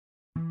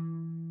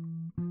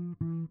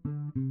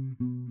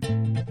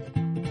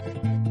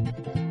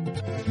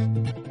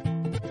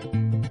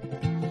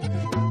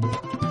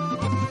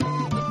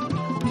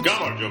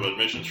Gomar Joe at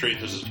Mission Street.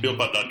 This is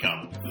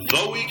SpielPod.com.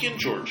 The Week in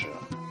Georgia.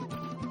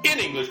 In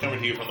English, coming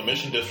to you from the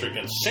Mission District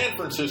in San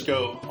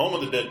Francisco, home of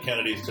the dead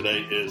Kennedys. Today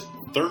is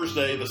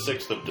Thursday, the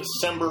 6th of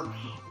December.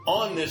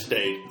 On this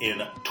date, in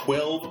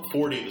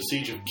 1240, the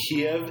siege of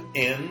Kiev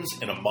ends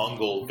in a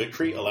Mongol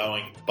victory,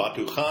 allowing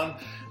Batu Khan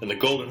and the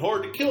Golden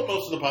Horde to kill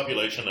most of the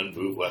population and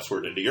move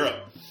westward into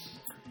Europe.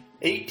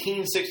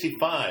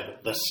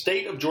 1865, the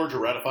state of Georgia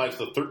ratifies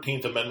the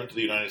 13th Amendment to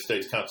the United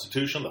States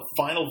Constitution, the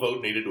final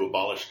vote needed to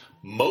abolish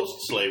most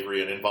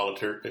slavery and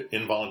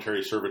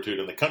involuntary servitude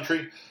in the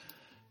country.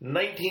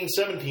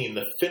 1917,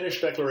 the Finnish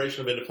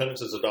Declaration of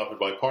Independence is adopted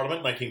by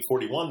Parliament.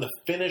 1941, the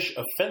Finnish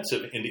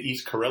offensive into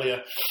East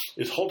Karelia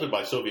is halted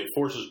by Soviet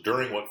forces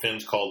during what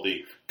Finns called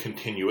the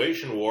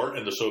Continuation War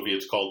and the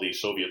Soviets called the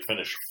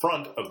Soviet-Finnish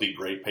Front of the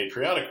Great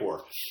Patriotic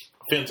War.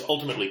 Finns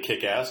ultimately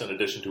kick ass in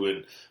addition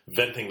to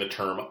inventing the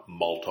term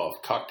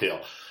Molotov cocktail.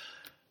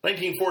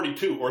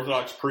 1942,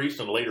 Orthodox priest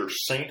and later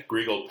Saint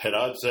Grigol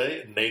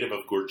Pedadze, native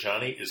of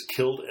Gurjani, is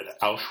killed at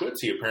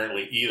Auschwitz. He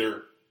apparently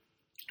either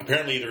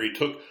he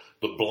took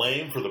the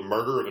blame for the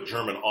murder of a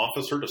German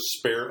officer to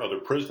spare other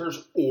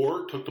prisoners,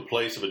 or took the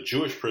place of a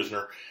Jewish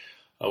prisoner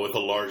with a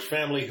large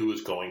family who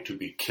was going to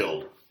be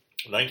killed.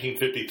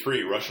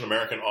 1953,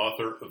 Russian-American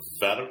author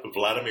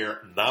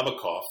Vladimir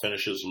Nabokov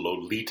finishes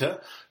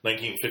Lolita.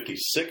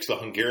 1956, the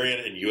Hungarian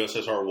and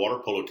USSR water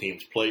polo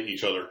teams play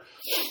each other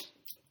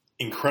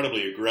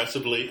incredibly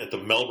aggressively at the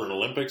Melbourne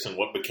Olympics in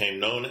what became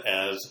known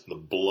as the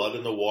Blood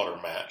in the Water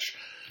match.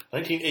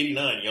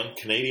 1989, a young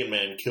Canadian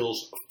man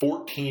kills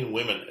 14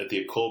 women at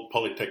the École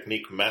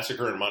Polytechnique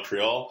massacre in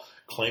Montreal,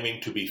 claiming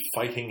to be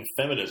fighting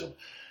feminism.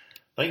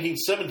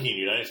 1917,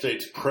 United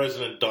States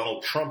President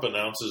Donald Trump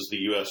announces the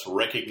U.S.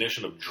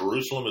 recognition of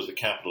Jerusalem as the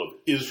capital of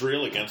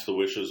Israel against the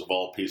wishes of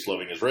all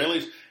peace-loving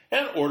Israelis,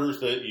 and orders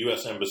the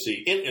U.S.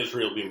 Embassy in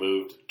Israel be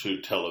moved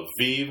to Tel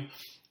Aviv.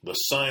 The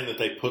sign that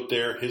they put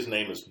there, his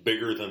name is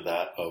bigger than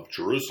that of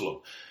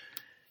Jerusalem.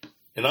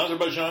 In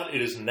Azerbaijan,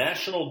 it is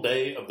National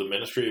Day of the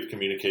Ministry of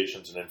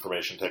Communications and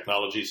Information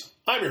Technologies.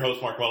 I'm your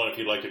host, Mark Mullen. If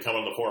you'd like to come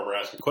on the forum or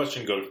ask a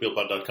question, go to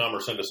Spielpod.com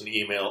or send us an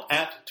email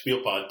at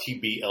Spielpod,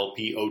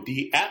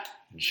 TBLPOD,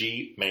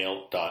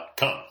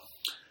 @gmail.com.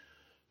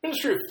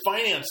 Ministry of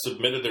Finance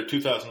submitted their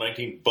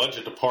 2019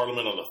 budget to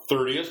Parliament on the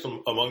 30th.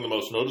 Among the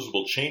most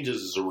noticeable changes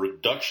is a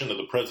reduction of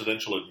the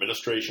presidential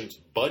administration's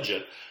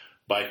budget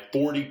by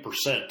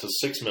 40% to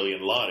 6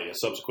 million lari, a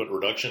subsequent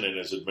reduction in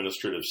his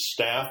administrative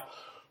staff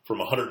from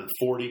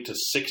 140 to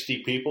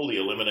 60 people, the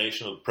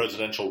elimination of the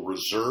Presidential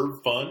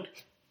Reserve Fund,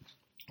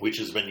 which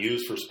has been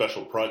used for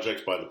special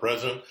projects by the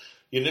president.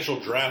 The initial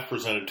draft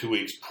presented 2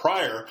 weeks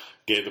prior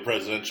gave the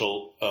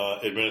presidential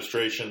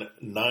administration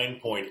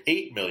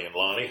 9.8 million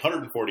lari,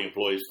 140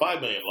 employees, 5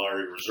 million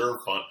lari reserve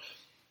fund.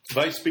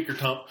 Vice Speaker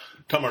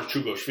Tamar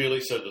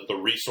Chugashvili said that the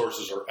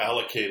resources are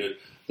allocated,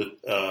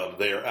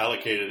 they are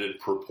allocated in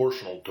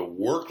proportional to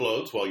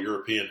workloads, while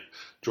European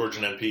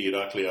Georgian MP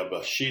Irakli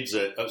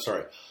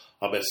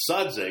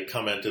Abesadze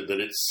commented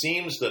that it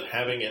seems that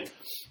having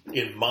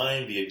in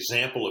mind the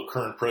example of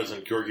current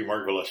President Georgi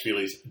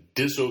Margvelashvili's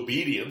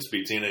disobedience,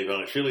 Bidzina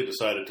Ivanishvili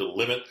decided to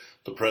limit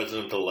the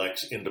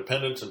president-elect's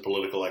independence and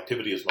political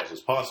activity as much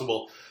as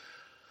possible.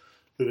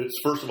 That it's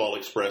first of all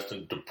expressed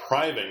in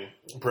depriving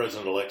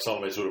President-elect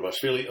Salome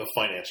Zurabashvili of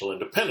financial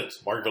independence.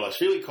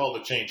 Margvelashvili called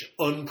the change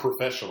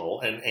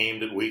unprofessional and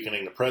aimed at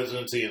weakening the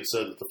presidency, and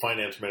said that the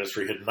finance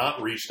ministry had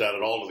not reached out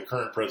at all to the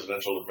current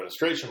presidential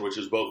administration, which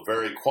is both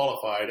very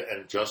qualified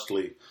and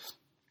justly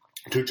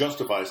to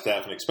justify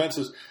staff and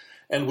expenses,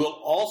 and will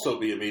also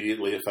be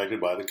immediately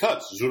affected by the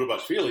cuts.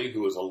 Zurabashvili,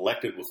 who was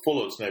elected with full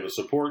Otsneva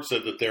support,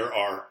 said that there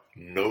are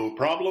no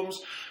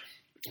problems.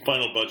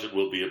 Final budget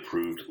will be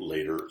approved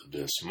later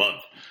this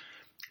month.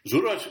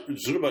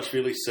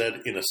 Zurabashvili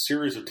said in a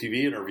series of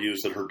TV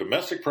interviews that her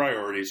domestic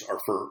priorities are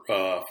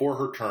for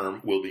her term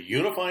will be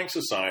unifying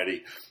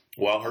society,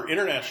 while her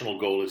international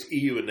goal is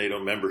EU and NATO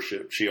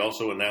membership. She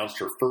also announced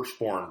her first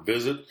foreign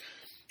visit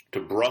to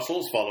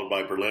Brussels, followed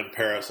by Berlin,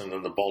 Paris, and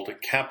then the Baltic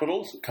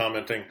capitals.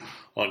 Commenting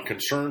on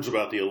concerns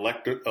about the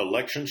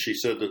election, she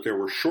said that there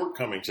were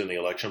shortcomings in the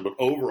election, but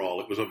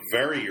overall it was a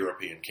very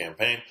European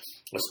campaign,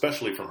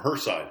 especially from her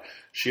side.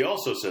 She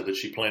also said that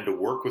she planned to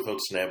work with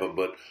Otsneva,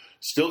 but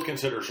still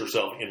considers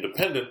herself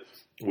independent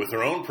with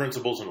her own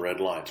principles and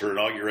red lines. Her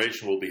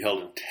inauguration will be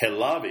held in Tel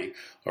Aviv,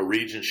 a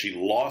region she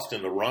lost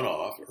in the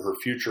runoff. Her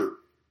future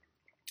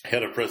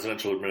head of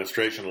presidential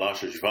administration,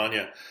 Lasha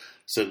Zhvania,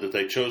 said that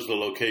they chose the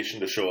location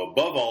to show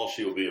above all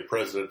she will be a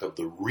president of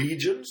the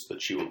regions,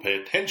 that she will pay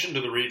attention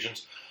to the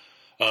regions,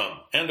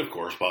 and of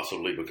course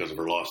possibly because of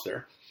her loss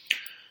there.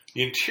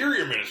 The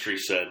Interior Ministry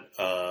said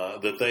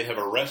that they have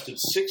arrested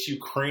 6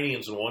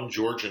 Ukrainians and 1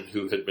 Georgian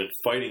who had been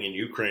fighting in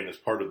Ukraine as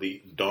part of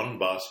the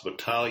Donbas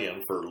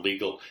Battalion for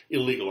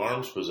illegal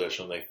arms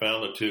possession. They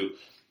found the 2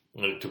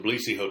 in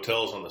Tbilisi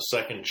hotels on the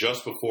 2nd,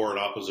 just before an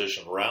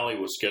opposition rally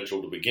was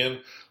scheduled to begin,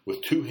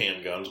 with 2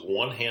 handguns,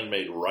 1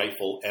 handmade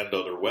rifle, and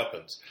other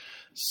weapons.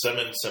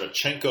 Semen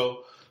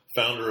Semchenko,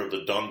 founder of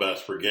the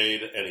Donbass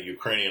Brigade and a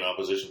Ukrainian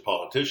opposition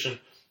politician,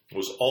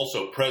 was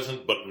also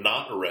present but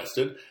not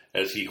arrested,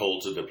 as he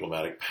holds a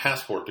diplomatic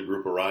passport. The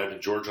group arrived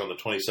in Georgia on the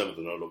 27th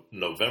of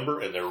November,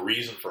 and their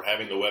reason for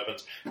having the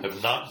weapons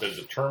have not been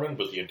determined,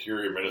 but the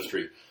Interior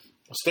Ministry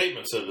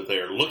statement said that they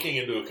are looking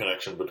into a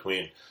connection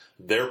between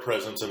their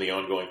presence and the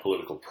ongoing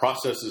political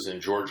processes in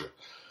Georgia.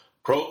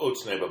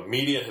 Pro-Otsneba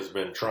media has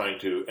been trying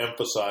to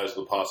emphasize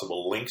the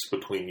possible links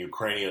between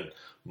Ukrainian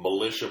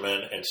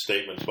militiamen and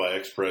statements by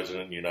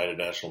ex-president and United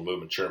National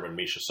Movement chairman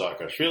Misha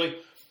Saakashvili,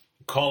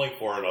 calling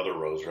for another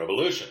Rose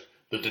Revolution.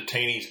 The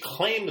detainees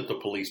claim that the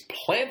police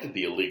planted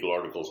the illegal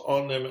articles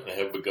on them and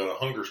have begun a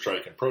hunger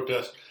strike in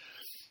protest.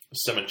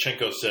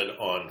 Semenchenko said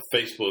on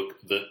Facebook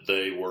that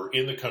they were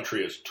in the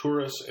country as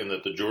tourists and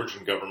that the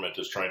Georgian government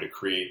is trying to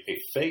create a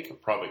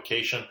fake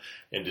provocation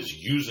and is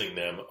using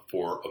them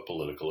for a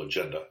political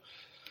agenda.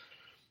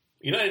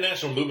 United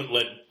National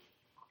Movement-led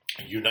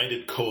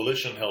United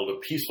Coalition held a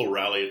peaceful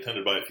rally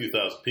attended by a few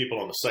thousand people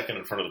on the 2nd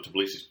in front of the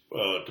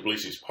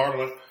Tbilisi's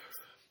parliament,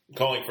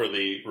 calling for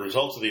the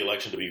results of the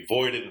election to be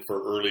voided and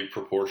for early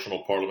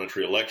proportional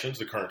parliamentary elections.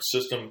 The current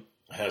system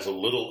has a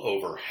little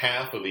over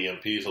half of the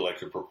MPs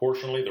elected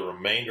proportionally, the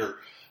remainder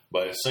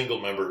by a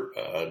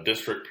single-member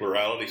district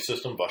plurality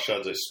system.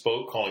 Vashadze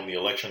spoke, calling the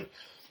election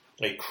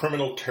a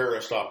criminal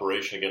terrorist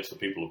operation against the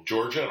people of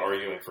Georgia and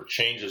arguing for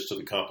changes to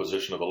the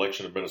composition of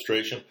election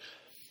administration,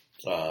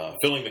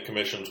 filling the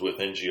commissions with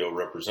NGO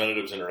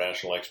representatives,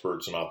 international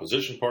experts, and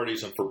opposition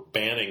parties, and for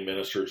banning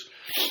ministers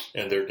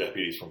and their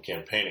deputies from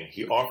campaigning.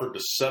 He offered to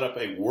set up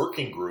a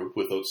working group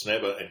with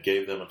Otsneba and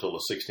gave them until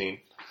the 16th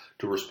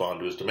to respond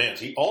to his demands.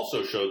 He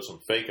also showed some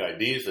fake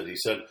IDs that he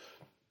said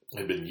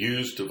had been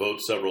used to vote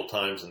several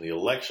times in the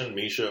election.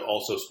 Misha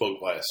also spoke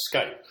via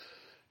Skype.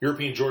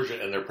 European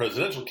Georgia and their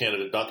presidential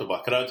candidate, Dato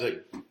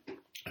Bakradze,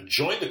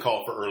 joined the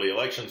call for early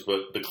elections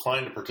but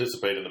declined to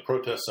participate in the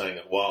protest, saying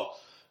that while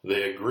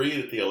they agree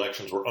that the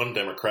elections were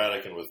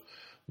undemocratic and with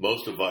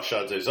most of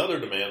Vashadze's other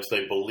demands,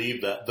 they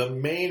believe that the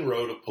main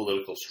road of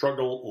political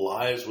struggle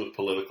lies with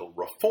political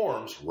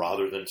reforms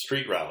rather than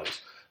street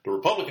rallies. The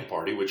Republican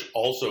Party, which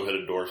also had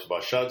endorsed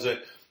Vashadze,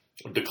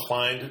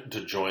 declined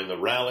to join the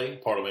rally.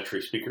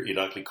 Parliamentary Speaker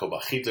Irakli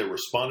Kobakhidze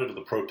responded to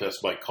the protest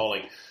by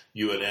calling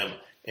UNM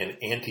an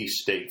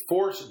anti-state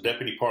force.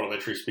 Deputy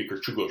Parliamentary Speaker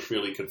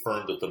Chugoshvili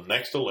confirmed that the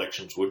next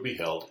elections would be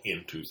held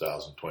in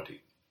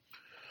 2020.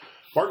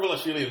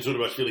 Margvelashvili and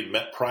Zurabashvili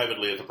met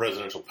privately at the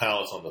presidential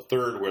palace on the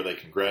 3rd,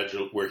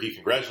 where he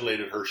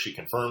congratulated her. She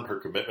confirmed her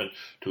commitment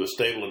to a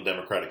stable and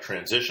democratic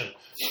transition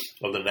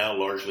of the now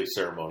largely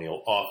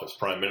ceremonial office.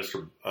 Prime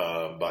Minister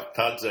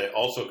Bakhtadze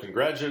also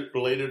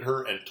congratulated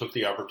her and took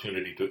the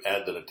opportunity to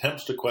add that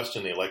attempts to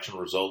question the election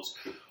results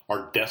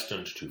are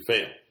destined to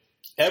fail.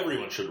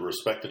 Everyone should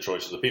respect the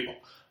choice of the people.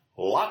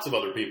 Lots of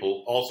other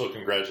people also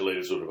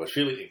congratulated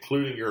Zurabashvili,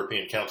 including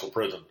European Council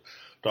President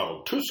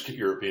Donald Tusk,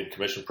 European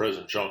Commission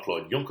President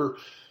Jean-Claude Juncker,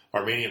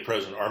 Armenian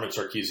President Armen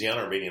Sarkisian,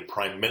 Armenian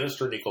Prime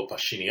Minister Nikol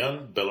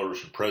Pashinyan,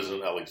 Belarusian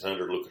President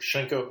Alexander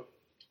Lukashenko,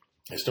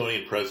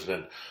 Estonian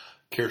President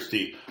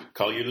Kersti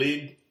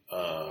Kaljulaid,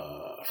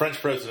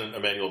 French President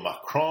Emmanuel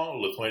Macron,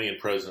 Lithuanian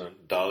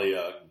President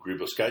Dalia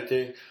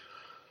Grybauskaitė,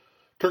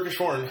 Turkish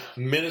Foreign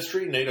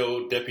Ministry,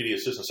 NATO Deputy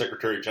Assistant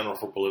Secretary General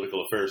for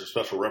Political Affairs and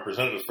Special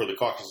Representative for the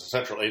Caucasus and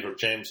Central, Edward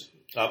James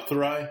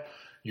Abthurai,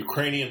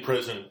 Ukrainian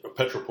President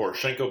Petro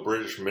Poroshenko,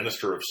 British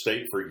Minister of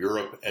State for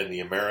Europe and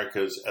the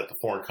Americas at the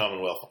Foreign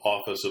Commonwealth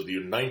Office of the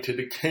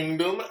United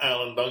Kingdom,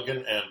 Alan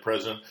Duncan, and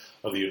President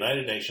of the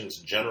United Nations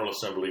General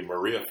Assembly,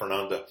 Maria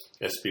Fernanda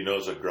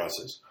Espinosa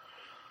Gracias.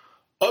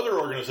 Other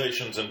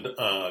organizations and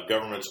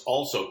governments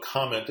also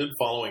commented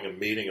following a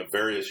meeting of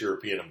various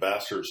European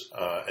ambassadors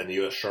and the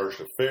U.S. Chargé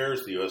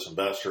d'Affaires. The U.S.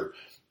 Ambassador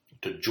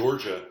to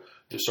Georgia,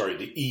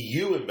 the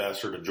EU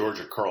Ambassador to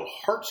Georgia, Karl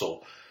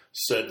Hartzell,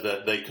 said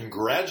that they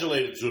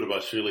congratulated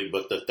Zurabashvili,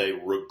 but that they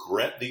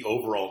regret the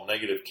overall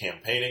negative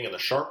campaigning and the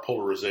sharp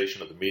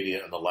polarization of the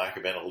media and the lack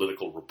of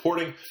analytical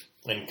reporting,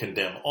 and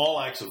condemn all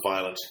acts of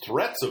violence,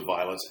 threats of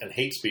violence, and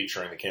hate speech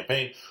during the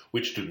campaign,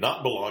 which do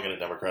not belong in a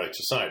democratic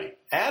society.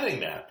 Adding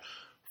that,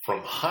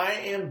 from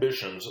high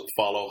ambitions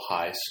follow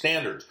high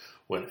standards.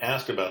 When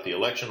asked about the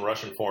election,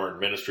 Russian Foreign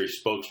Ministry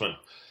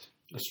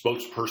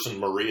spokesperson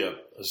Maria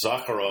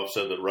Zakharov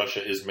said that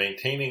Russia is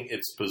maintaining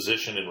its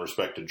position in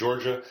respect to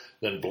Georgia,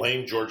 then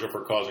blamed Georgia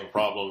for causing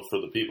problems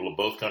for the people of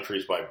both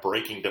countries by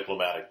breaking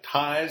diplomatic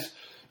ties.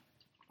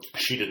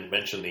 She didn't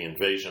mention the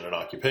invasion and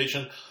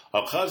occupation.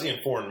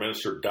 Abkhazian Foreign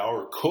Minister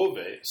Daur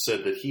Kove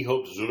said that he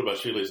hopes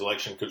Zurabashvili's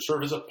election could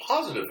serve as a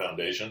positive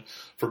foundation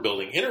for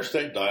building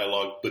interstate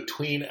dialogue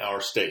between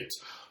our states,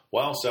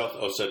 while South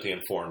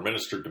Ossetian Foreign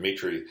Minister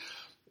Dmitry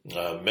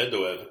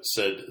Medvedev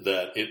said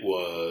that it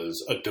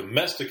was a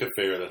domestic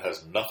affair that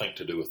has nothing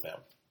to do with them.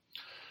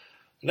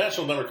 The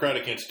National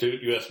Democratic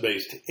Institute,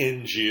 U.S.-based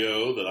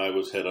NGO that I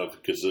was head of a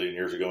gazillion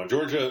years ago in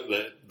Georgia,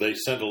 they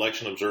sent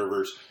election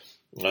observers,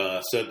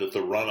 said that the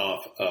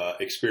runoff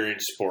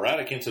experienced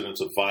sporadic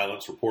incidents of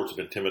violence, reports of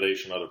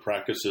intimidation, and other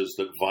practices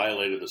that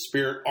violated the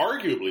spirit,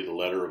 arguably the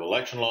letter of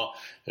election law,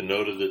 and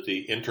noted that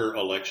the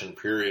inter-election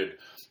period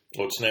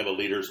Otsneba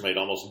leaders made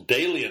almost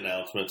daily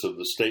announcements of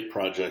the state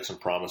projects and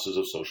promises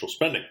of social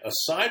spending.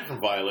 Aside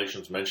from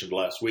violations mentioned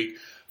last week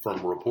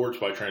from reports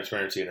by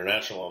Transparency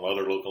International and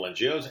other local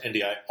NGOs,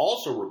 NDI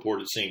also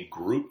reported seeing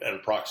group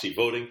and proxy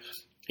voting,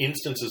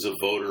 instances of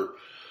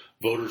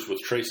voters with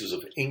traces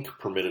of ink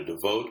permitted to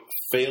vote,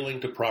 failing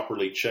to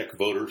properly check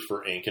voters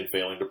for ink, and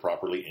failing to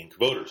properly ink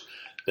voters.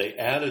 They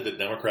added that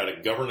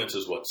democratic governance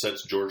is what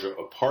sets Georgia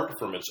apart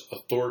from its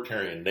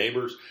authoritarian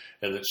neighbors,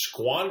 and that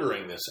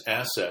squandering this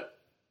asset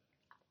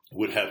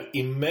would have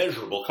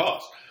immeasurable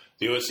costs.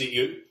 The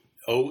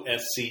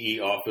OSCE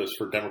Office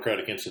for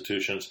Democratic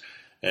Institutions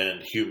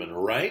and Human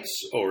Rights,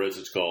 or as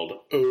it's called,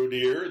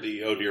 ODIHR,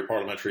 the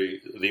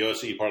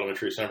OSCE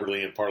Parliamentary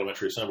Assembly and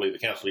Parliamentary Assembly of the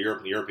Council of Europe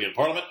and the European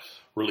Parliament,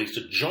 released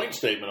a joint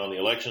statement on the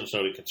elections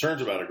noting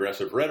concerns about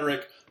aggressive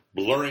rhetoric,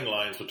 blurring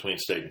lines between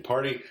state and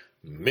party,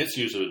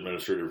 misuse of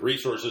administrative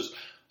resources,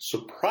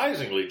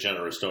 surprisingly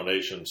generous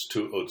donations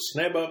to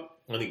Otsneba,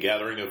 and the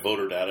gathering of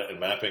voter data and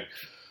mapping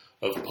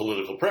of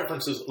political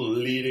preferences,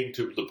 leading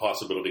to the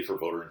possibility for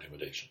voter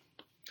intimidation.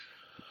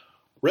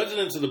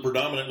 Residents of the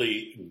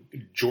predominantly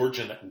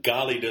Georgian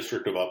Gali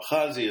district of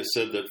Abkhazia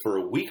said that for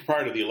a week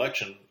prior to the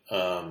election,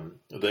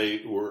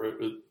 they were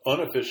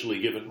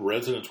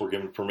residents were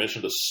given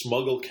permission to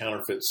smuggle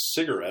counterfeit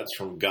cigarettes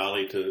from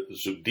Gali to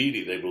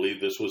Zugdidi. They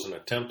believe this was an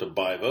attempt to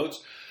buy votes,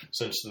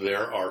 since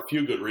there are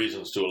few good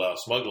reasons to allow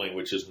smuggling,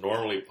 which is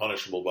normally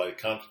punishable by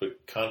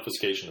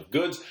confiscation of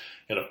goods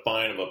and a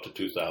fine of up to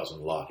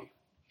 2,000 lati.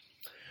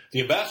 The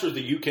ambassadors of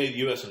the UK,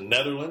 the US, and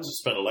Netherlands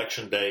spent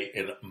election day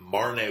in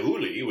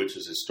Marneuli, which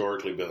has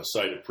historically been a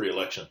site of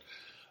pre-election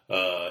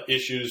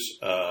issues,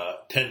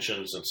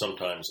 tensions, and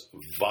sometimes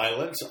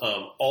violence.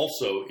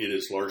 Also, it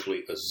is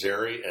largely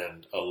Azeri,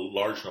 and a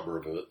large number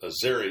of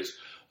Azeris,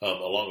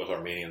 along with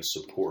Armenians,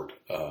 support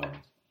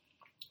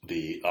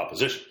the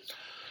opposition.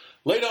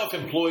 Laid-off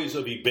employees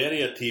of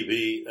Iberia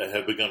TV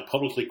have begun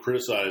publicly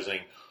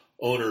criticizing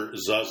owner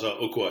Zaza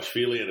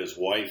Okuashvili and his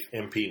wife,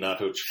 MP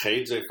Nato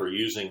Chkhedze, for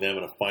using them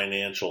in a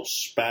financial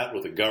spat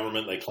with the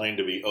government. They claim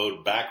to be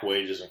owed back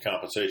wages and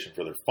compensation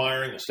for their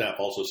firing. The staff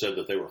also said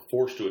that they were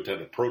forced to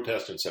attend a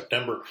protest in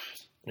September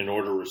in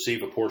order to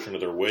receive a portion of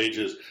their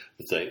wages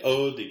that they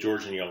owed. The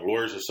Georgian Young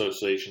Lawyers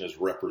Association is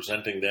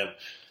representing them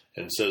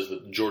and says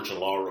that Georgian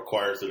law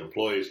requires that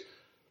employees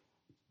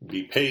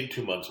be paid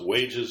 2 months'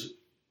 wages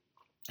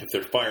if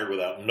they're fired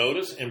without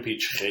notice. MP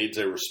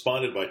Chkhedze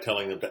responded by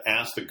telling them to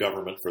ask the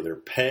government for their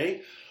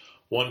pay.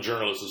 One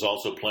journalist is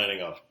also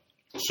planning on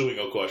suing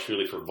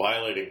Okuashvili for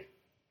violating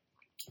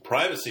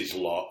privacy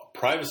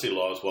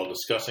laws while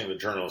discussing the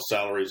journalist's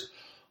salaries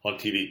on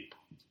TV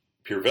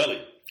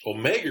Pirveli.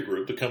 Omega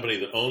Group, the company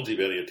that owns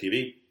Iberia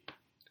TV,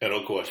 and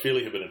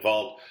Okuashvili have been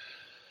involved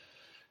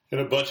in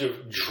a bunch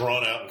of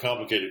drawn-out and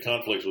complicated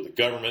conflicts with the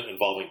government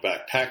involving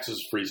back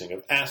taxes, freezing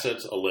of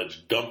assets,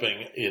 alleged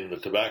dumping in the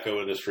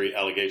tobacco industry,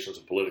 allegations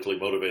of politically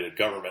motivated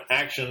government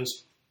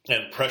actions,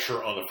 and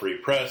pressure on the free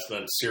press,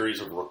 then a series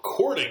of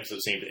recordings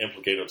that seem to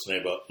implicate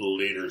Otsneba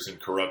leaders in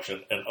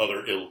corruption and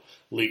other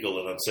illegal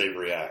and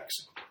unsavory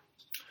acts.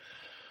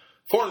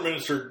 Foreign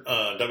Minister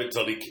David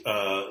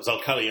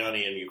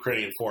Zalkaliani and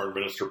Ukrainian Foreign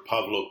Minister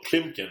Pavlo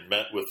Klimkin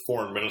met with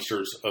foreign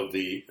ministers of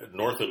the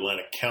North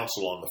Atlantic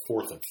Council on the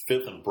 4th and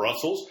 5th in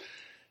Brussels.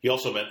 He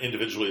also met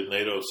individually with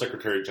NATO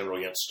Secretary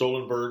General Jens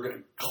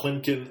Stoltenberg,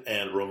 Klimkin,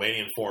 and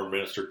Romanian Foreign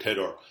Minister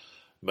Todor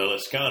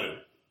Melescanu.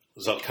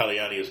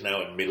 Zalkaliani is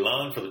now in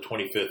Milan for the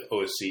 25th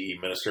OSCE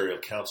Ministerial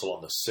Council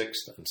on the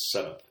 6th and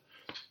 7th.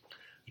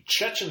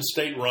 Chechen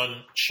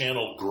state-run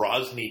channel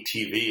Grozny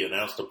TV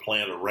announced a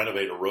plan to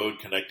renovate a road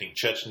connecting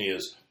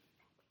Chechny's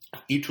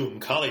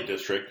Itum-Kali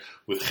district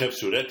with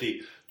Khevsureti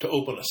to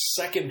open a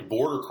second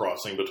border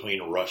crossing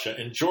between Russia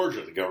and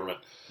Georgia. The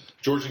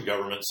Georgian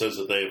government says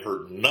that they have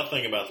heard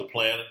nothing about the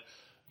plan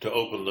to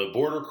open the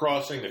border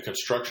crossing. The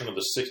construction of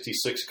the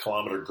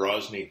 66-kilometer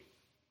Grozny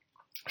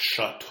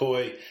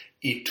Shatoy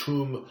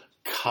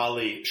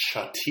Itum-Kali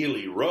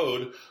Shatili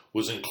Road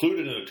was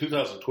included in a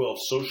 2012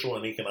 social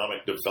and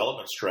economic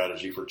development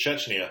strategy for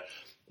Chechnya,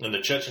 and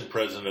the Chechen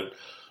president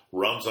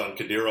Ramzan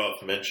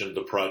Kadyrov mentioned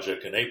the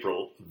project in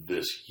April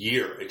this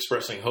year,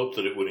 expressing hope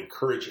that it would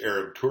encourage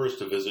Arab tourists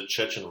to visit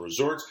Chechen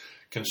resorts.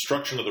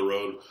 Construction of the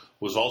road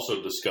was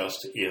also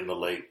discussed in the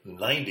late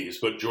 90s,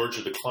 but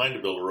Georgia declined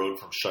to build a road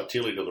from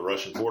Shatili to the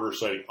Russian border,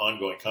 citing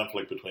ongoing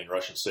conflict between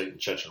Russian state and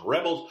Chechen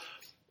rebels,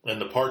 and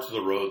the parts of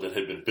the road that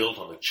had been built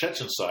on the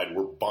Chechen side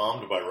were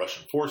bombed by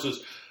Russian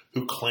forces,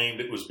 who claimed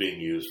it was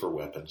being used for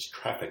weapons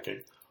trafficking.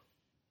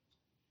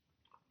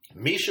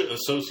 Misha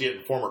associate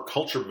and former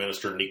culture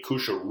minister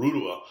Nikusha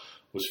Rudua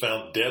was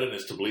found dead in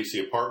his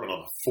Tbilisi apartment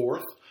on the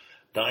 4th,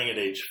 dying at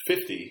age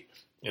 50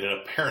 in an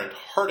apparent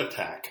heart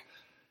attack.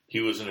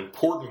 He was an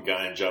important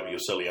guy in Javi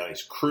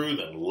Yosseliani's crew,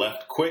 then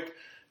left quick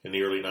in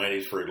the early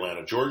 90s for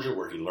Atlanta, Georgia,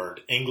 where he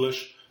learned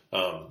English,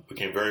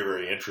 became very,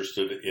 very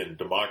interested in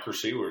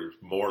democracy, was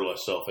more or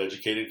less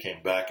self-educated,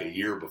 came back a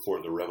year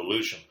before the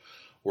revolution,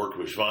 worked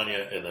with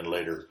Zvanya, and then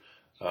later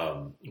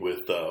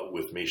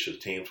with Misha's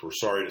teams. We're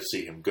sorry to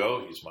see him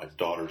go. He's my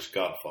daughter's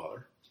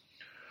godfather.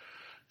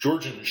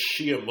 Georgian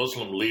Shia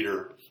Muslim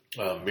leader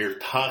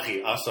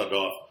Mirtahi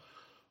Asadov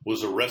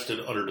was arrested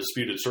under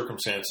disputed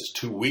circumstances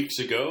 2 weeks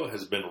ago,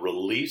 has been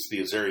released.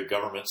 The Azeri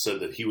government said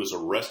that he was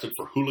arrested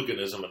for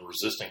hooliganism and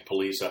resisting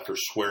police after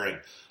swearing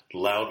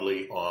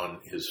loudly on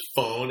his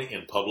phone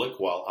in public,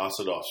 while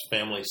Asadov's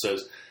family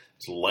says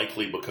it's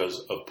likely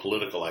because of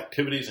political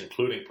activities,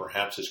 including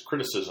perhaps his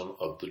criticism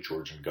of the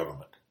Georgian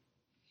government.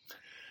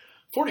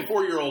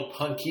 44-year-old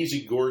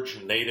Pankizi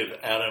Gorge native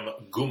Adam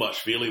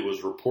Gumashvili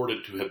was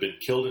reported to have been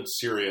killed in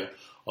Syria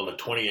on the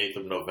 28th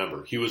of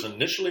November. He was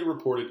initially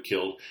reported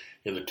killed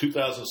in the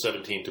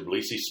 2017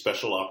 Tbilisi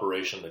special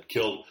operation that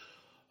killed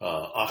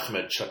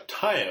Ahmed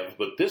Chatayev,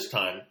 but this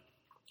time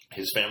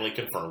his family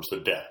confirms the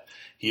death.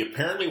 He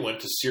apparently went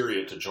to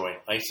Syria to join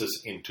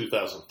ISIS in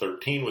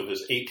 2013 with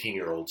his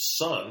 18-year-old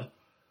son,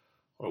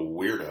 a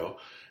weirdo,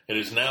 and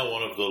is now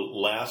one of the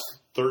last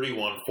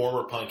 31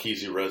 former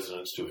Pankizi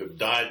residents to have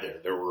died there.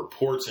 There were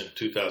reports in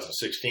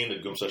 2016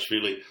 that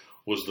Gumashvili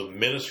was the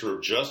Minister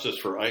of Justice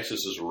for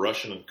ISIS's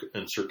Russian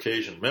and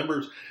Circassian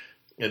members,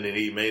 and then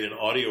he made an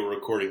audio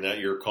recording that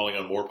year calling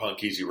on more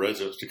Pankizi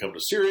residents to come to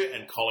Syria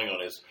and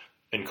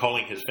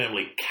calling his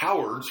family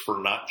cowards for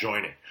not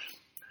joining.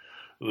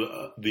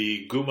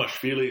 The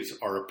Gumashvilis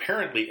are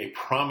apparently a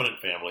prominent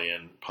family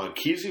in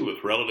Pankizi,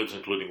 with relatives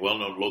including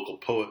well-known local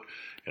poet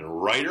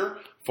and writer,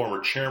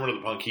 former chairman of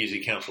the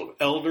Pankizi Council of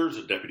Elders,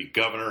 a deputy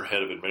governor,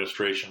 head of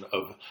administration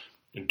of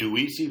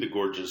Duisi, the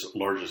gorge's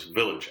largest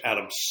village.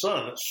 Adam's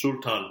son,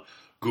 Sultan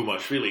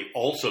Gumashvili,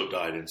 also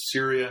died in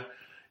Syria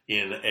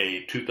in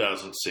a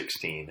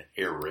 2016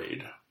 air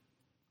raid.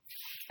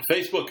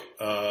 Facebook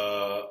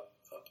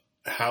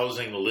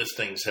housing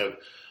listings have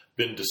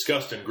been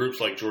discussed in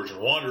groups like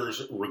Georgian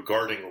Wanderers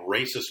regarding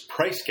racist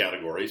price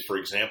categories. For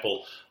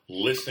example,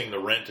 listing the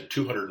rent at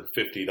 $250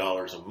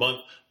 a month,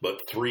 but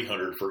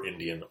 $300 for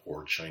Indian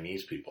or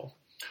Chinese people.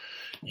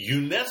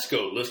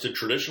 UNESCO listed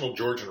traditional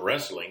Georgian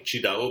wrestling,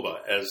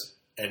 Chidaoba, as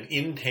an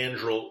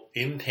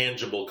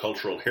intangible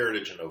cultural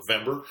heritage in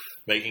November,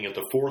 making it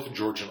the fourth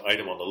Georgian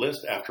item on the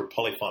list after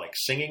polyphonic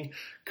singing,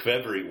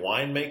 Kvevri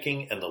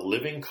winemaking, and the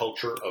living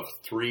culture of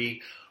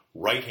 3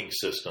 writing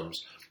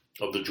systems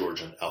of the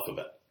Georgian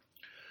alphabet.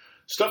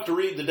 Stuff to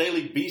read. The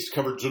Daily Beast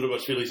covered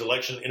Zurabashvili's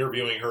election,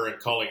 interviewing her and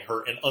calling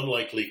her an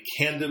unlikely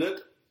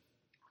candidate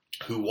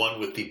who won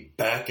with the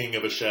backing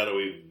of a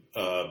shadowy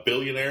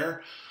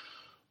billionaire.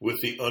 With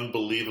the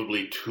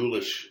unbelievably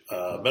toolish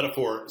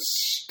metaphor,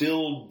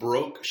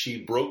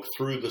 she broke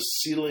through the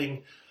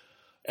ceiling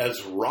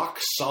as rock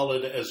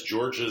solid as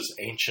Georgia's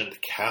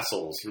ancient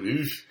castles.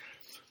 Oof.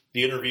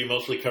 The interview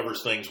mostly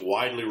covers things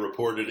widely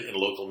reported in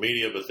local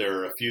media, but there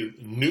are a few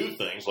new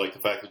things, like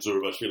the fact that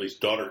Zurabashvili's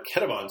daughter,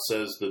 Ketevan,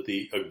 says that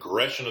the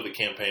aggression of the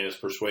campaign has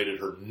persuaded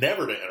her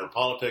never to enter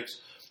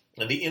politics,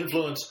 and the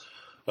influence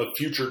of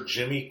future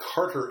Jimmy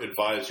Carter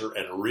advisor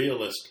and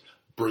realist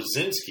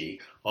Brzezinski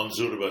on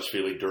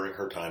Zurabashvili during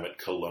her time at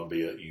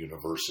Columbia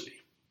University.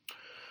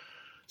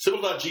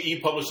 Civil.ge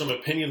published some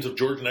opinions of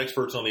Georgian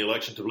experts on the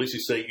election. Tbilisi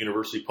State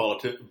University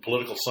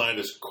political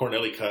scientist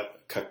Corneli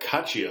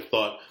Kakachia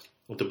thought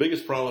that the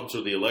biggest problems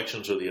with the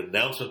elections are the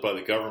announcement by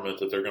the government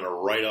that they're going to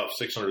write off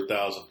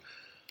 600,000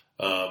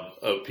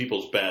 of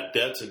people's bad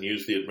debts and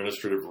use the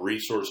administrative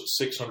resource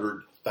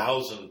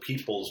 600,000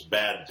 people's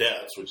bad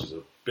debts, which is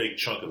a big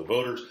chunk of the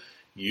voters,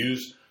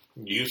 use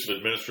of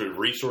administrative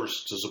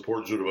resources to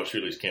support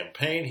Zurabashvili's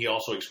campaign. He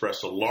also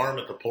expressed alarm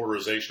at the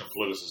polarization and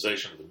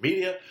politicization of the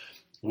media,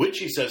 which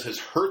he says has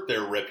hurt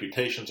their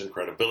reputations and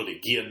credibility.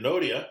 Gia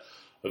Nodia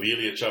of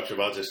Ilia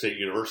Chavchavadze State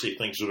University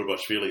thinks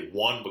Zurabashvili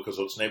won because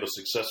Otsneba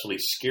successfully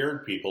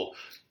scared people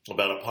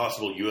about a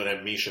possible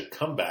UNM-Misha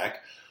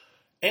comeback,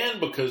 and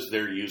because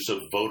their use of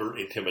voter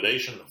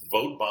intimidation,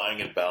 vote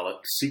buying, and ballot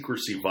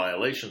secrecy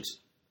violations.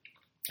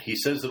 He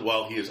says that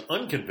while he is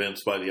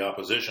unconvinced by the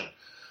opposition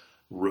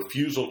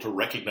refusal to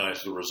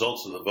recognize the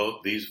results of the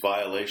vote, these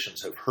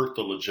violations have hurt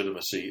the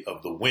legitimacy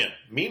of the win.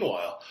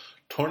 Meanwhile,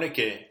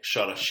 Tornike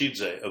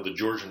Sharashidze of the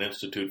Georgian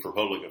Institute for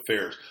Public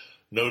Affairs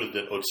noted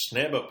that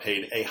Otsneba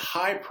paid a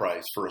high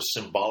price for a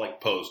symbolic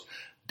post,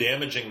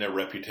 damaging their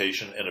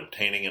reputation and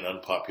obtaining an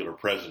unpopular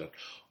president.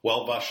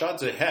 While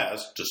Vashadze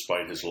has,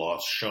 despite his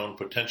loss, shown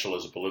potential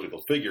as a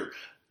political figure,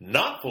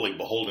 not fully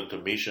beholden to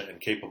Misha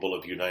and capable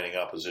of uniting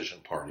opposition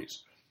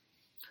parties.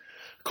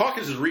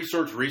 Caucasus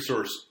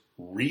Resource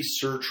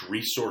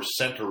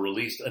Center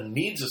released a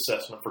needs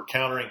assessment for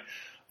countering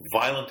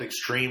violent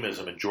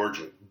extremism in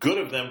Georgia. Good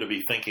of them to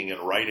be thinking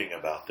and writing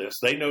about this.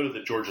 They noted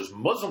that Georgia's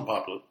Muslim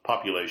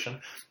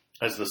population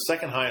has the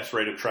second highest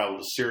rate of travel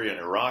to Syria and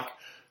Iraq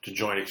to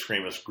join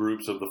extremist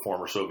groups of the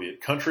former Soviet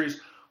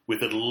countries,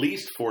 with at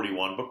least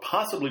 41, but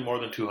possibly more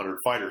than 200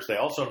 fighters. They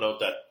also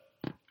note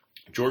that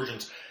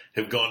Georgians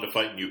have gone to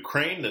fight in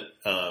Ukraine,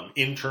 that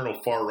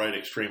internal far-right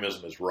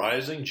extremism is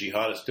rising.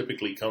 Jihadists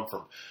typically come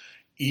from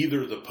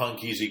either the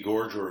Pankizi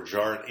Gorge or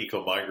Ajar and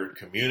eco-migrant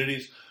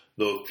communities,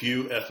 though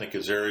few ethnic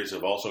Azeris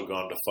have also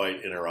gone to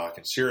fight in Iraq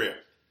and Syria.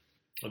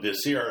 The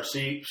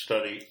CRC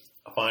study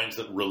finds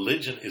that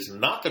religion is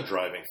not the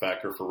driving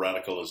factor for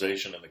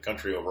radicalization in the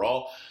country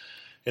overall,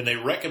 and they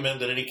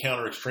recommend that any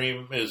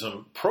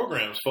counter-extremism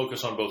programs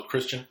focus on both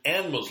Christian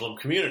and Muslim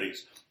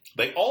communities.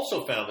 They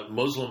also found that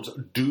Muslims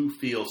do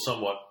feel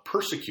somewhat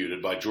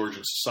persecuted by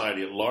Georgian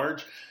society at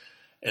large,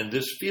 and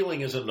this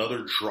feeling is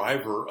another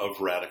driver of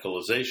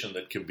radicalization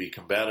that can be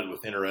combated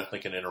with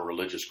interethnic and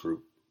interreligious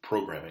group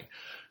programming.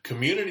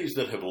 Communities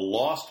that have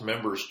lost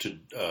members to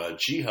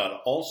jihad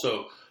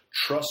also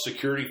trust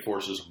security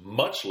forces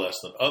much less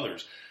than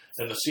others,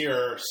 and the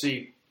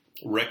CRC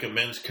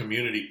recommends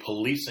community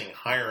policing,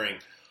 hiring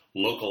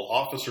local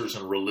officers,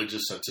 and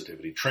religious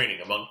sensitivity training.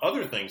 Among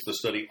other things, the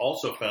study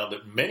also found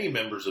that many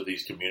members of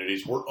these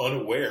communities were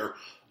unaware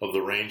of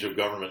the range of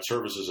government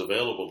services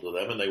available to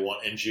them, and they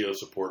want NGO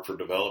support for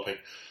developing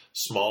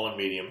small and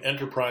medium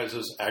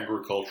enterprises,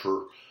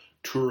 agriculture,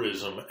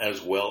 tourism,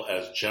 as well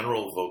as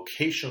general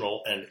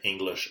vocational and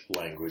English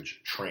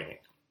language training.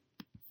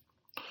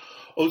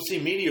 OC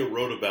Media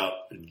wrote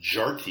about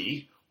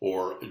Jarti,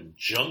 or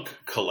junk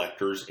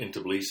collectors in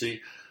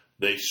Tbilisi.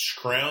 They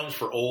scrounge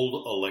for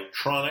old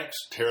electronics,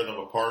 tear them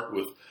apart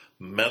with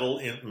metal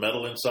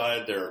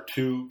inside. There are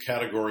two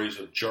categories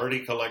of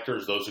Jarti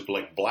collectors: those who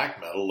collect black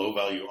metal,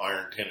 low-value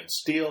iron, tin, and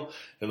steel,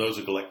 and those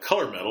who collect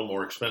color metal,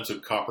 more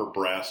expensive copper,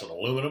 brass, and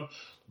aluminum.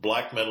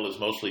 Black metal is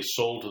mostly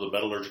sold to the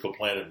metallurgical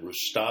plant in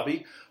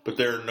Rustavi, but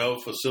there are no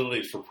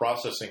facilities for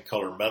processing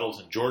colored metals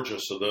in Georgia,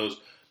 so those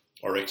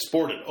are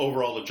exported.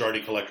 Overall, the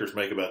Jarti collectors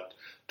make about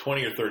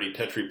 20 or 30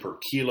 tetri per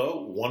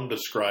kilo. One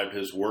described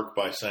his work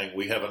by saying,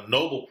 "We have a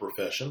noble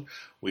profession.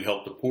 We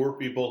help the poor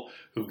people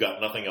who've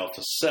got nothing else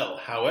to sell.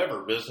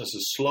 However, business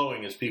is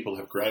slowing as people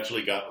have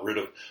gradually gotten rid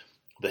of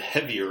the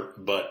heavier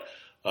but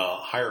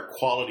higher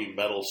quality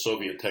metal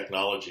Soviet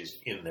technologies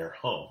in their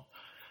home."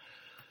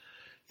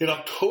 In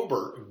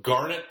October,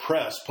 Garnet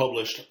Press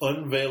published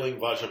Unveiling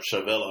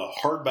Vazhavshavela, a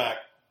hardback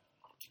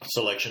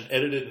selection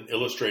edited and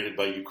illustrated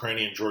by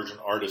Ukrainian-Georgian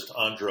artist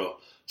Andro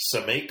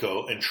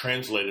Semeyko and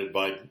translated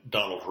by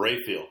Donald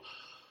Rayfield,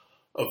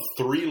 of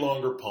 3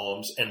 longer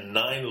poems and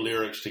 9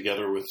 lyrics,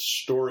 together with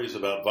stories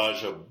about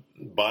Vazha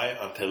by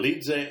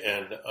Antelidze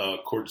and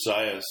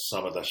Kordzaya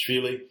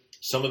Samadashvili.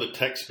 Some of the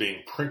text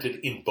being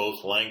printed in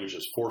both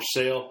languages. For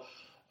sale,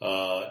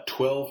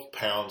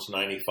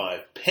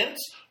 £12.95.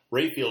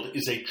 Rayfield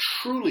is a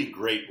truly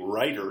great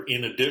writer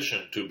in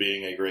addition to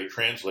being a great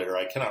translator.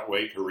 I cannot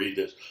wait to read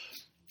this.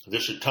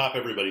 This should top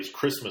everybody's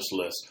Christmas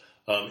list.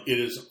 It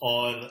is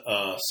on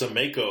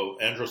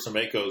Andro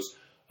Semeyko's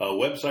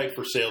website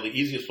for sale. The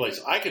easiest place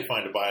I could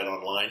find to buy it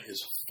online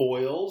is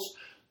Foyles.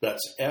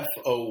 That's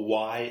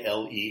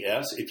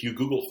Foyles. If you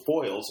Google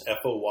Foyles,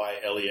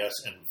 Foyles,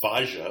 and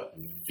Vazha,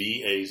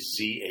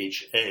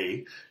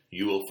 Vazha,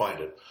 you will find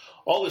it.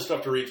 All this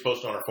stuff to read is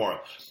posted on our forum.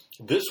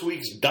 This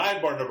week's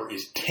dive bar number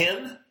is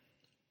 10,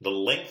 the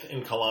length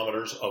in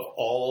kilometers of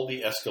all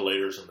the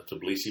escalators in the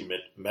Tbilisi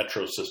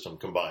metro system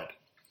combined.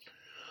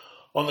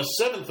 On the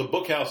 7th, the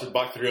Bookhouse at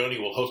Bakhtryoni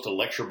will host a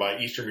lecture by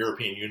Eastern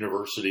European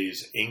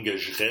University's Inga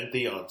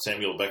Zhenti on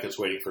Samuel Beckett's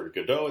Waiting for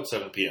Godot at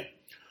 7 p.m.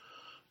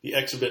 The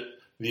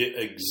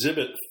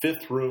exhibit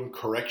Fifth Room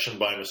Correction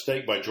by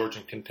Mistake by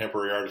Georgian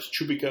contemporary artist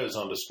Chubika is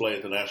on display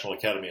at the National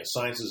Academy of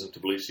Sciences in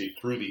Tbilisi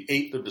through the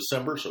 8th of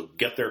December, so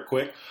get there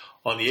quick.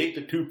 On the 8th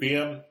at 2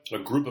 p.m., a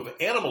group of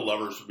animal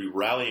lovers will be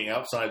rallying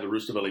outside the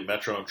Rustaveli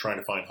Metro and trying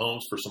to find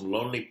homes for some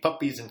lonely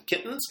puppies and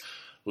kittens.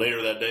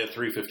 Later that day at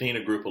 3:15,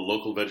 a group of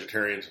local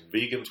vegetarians and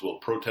vegans will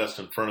protest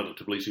in front of the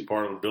Tbilisi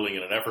Parliament building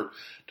in an effort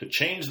to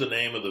change the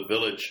name of the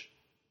village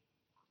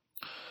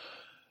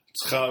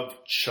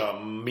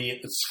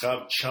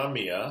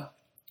Tskhavchamia,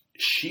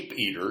 sheep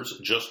eaters,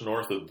 just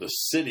north of the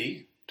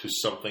city, to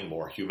something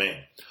more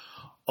humane.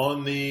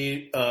 On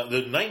the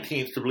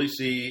 19th,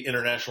 Tbilisi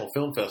International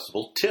Film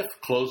Festival, TIFF,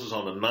 closes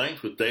on the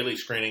 9th with daily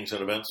screenings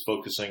and events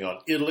focusing on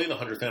Italy, the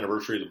 100th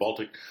anniversary of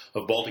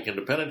Baltic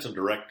independence, and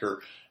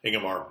director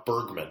Ingemar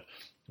Bergman.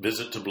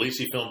 Visit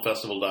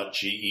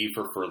tbilisifilmfestival.ge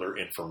for further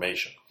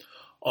information.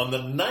 On the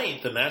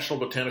 9th, the National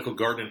Botanical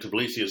Garden in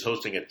Tbilisi is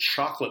hosting a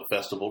chocolate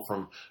festival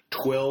from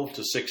 12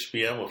 to 6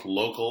 p.m. with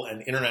local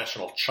and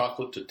international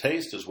chocolate to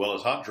taste, as well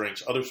as hot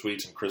drinks, other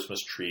sweets, and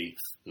Christmas tree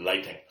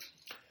lighting.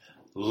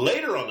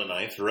 Later on the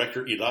 9th,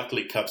 director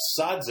Irakli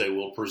Kapsadze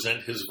will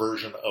present his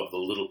version of The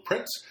Little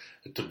Prince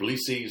at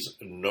Tbilisi's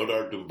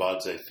Nodar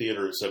Dumbadze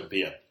Theater at 7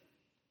 p.m.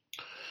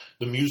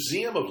 The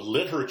Museum of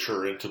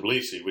Literature in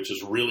Tbilisi, which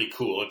is really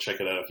cool, and check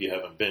it out if you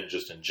haven't been,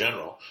 just in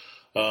general,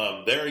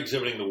 they're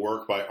exhibiting the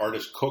work by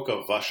artist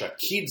Koka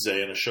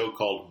Vashakidze in a show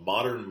called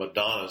Modern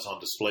Madonnas on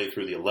display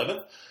through the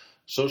 11th.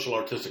 Social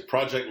Artistic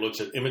Project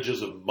looks at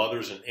images of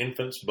mothers and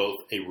infants,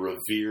 both a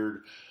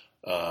revered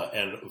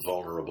and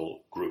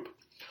vulnerable group.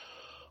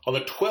 On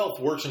the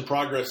 12th, Works in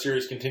Progress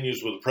series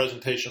continues with a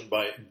presentation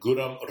by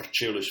Guram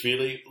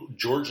Rcheulishvili,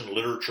 Georgian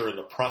Literature in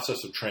the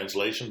Process of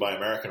Translation by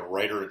American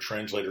writer and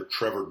translator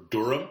Trevor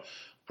Durham.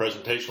 The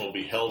presentation will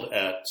be held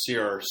at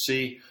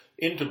CRC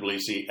in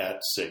Tbilisi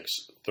at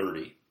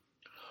 6:30.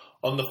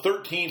 On the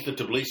 13th, the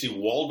Tbilisi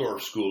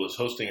Waldorf School is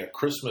hosting a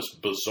Christmas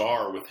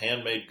bazaar with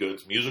handmade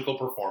goods, musical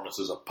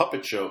performances, a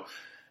puppet show,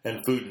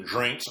 and food and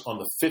drinks. On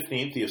the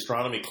 15th, the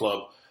Astronomy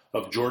Club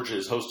of Georgia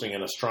is hosting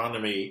an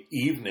astronomy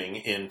evening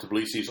in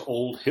Tbilisi's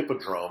old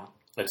Hippodrome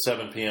at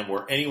 7 p.m.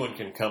 where anyone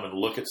can come and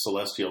look at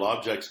celestial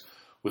objects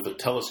with a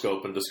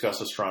telescope and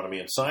discuss astronomy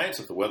and science.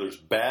 If the weather's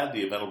bad,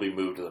 the event will be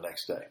moved to the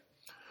next day.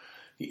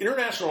 The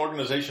International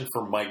Organization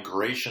for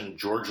Migration,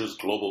 Georgia's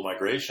Global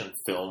Migration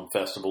Film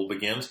Festival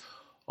begins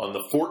on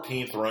the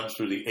 14th, runs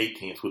through the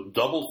 18th, with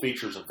double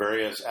features in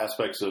various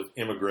aspects of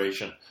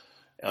immigration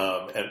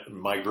and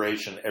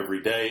migration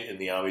every day in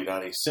the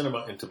Amidani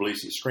Cinema in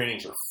Tbilisi.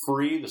 Screenings are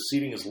free. The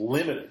seating is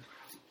limited,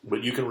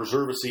 but you can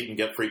reserve a seat and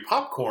get free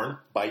popcorn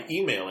by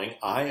emailing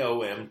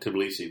IOM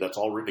Tbilisi. That's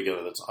all written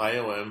together. That's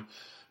IOM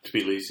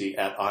Tbilisi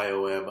at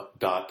iom.int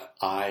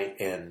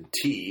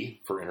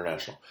for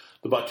international.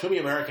 The Batumi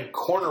American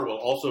Corner will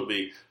also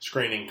be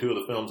screening two of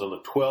the films on the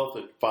 12th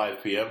at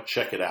 5 p.m.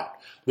 Check it out.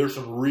 There's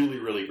some really,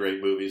 really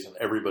great movies, and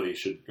everybody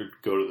should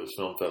go to this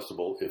film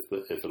festival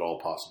if at all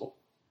possible.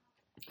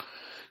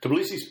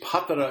 Tbilisi's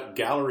Patara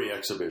Gallery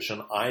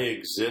exhibition, I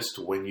Exist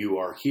When You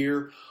Are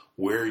Here,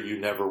 Where You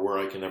Never Were,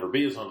 I Can Never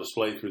Be, is on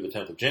display through the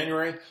 10th of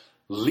January.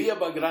 Lia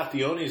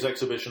Bagrationi's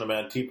exhibition, A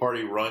Mad Tea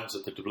Party, runs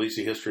at the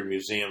Tbilisi History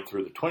Museum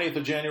through the 20th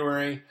of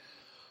January.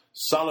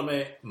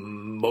 Salome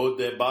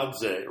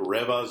Modebadze,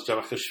 Revaz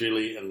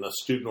Javakhashvili, and the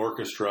student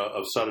orchestra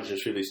of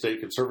Sarakashvili State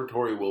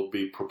Conservatory will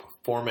be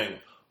performing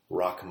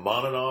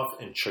Rachmaninoff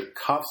and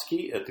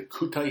Tchaikovsky at the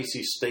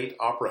Kutaisi State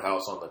Opera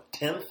House on the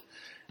 10th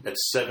at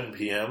 7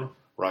 p.m.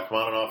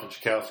 Rachmaninoff and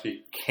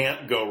Tchaikovsky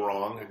can't go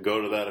wrong.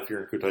 Go to that if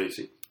you're in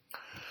Kutaisi.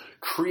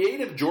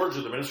 Creative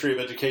Georgia, the Ministry of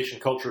Education,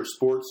 Culture,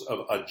 Sports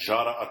of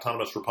Ajata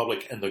Autonomous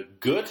Republic, and the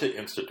Goethe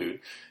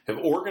Institute have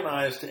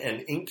organized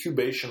an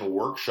incubation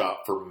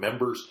workshop for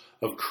members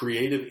of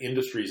creative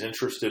industries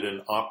interested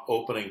in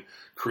opening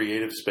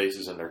creative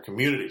spaces in their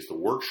communities. The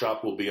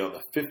workshop will be on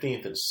the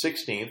 15th and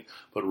 16th,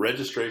 but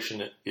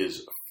registration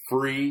is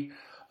free.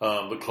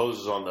 It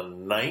closes on the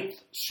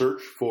 9th.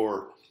 Search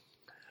for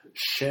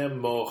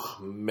Shemoch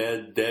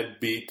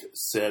Medebit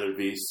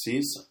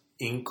Services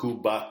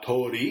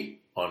Incubatori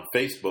on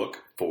Facebook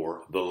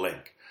for the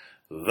link.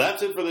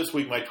 That's it for this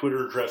week. My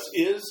Twitter address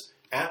is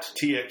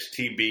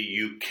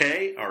 @TXTBUK.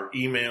 Our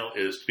email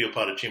is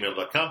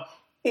tbopod@gmail.com,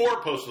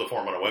 or post to the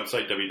form on our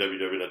website,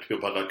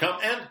 www.tbopod.com.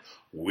 And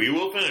we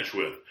will finish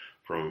with,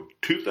 from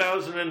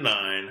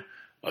 2009,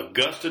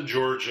 Augusta,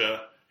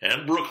 Georgia,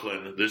 and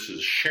Brooklyn, this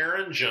is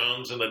Sharon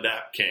Jones and the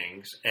Dap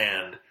Kings,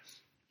 and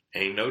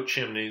Ain't No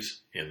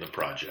Chimneys in the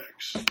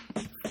Projects.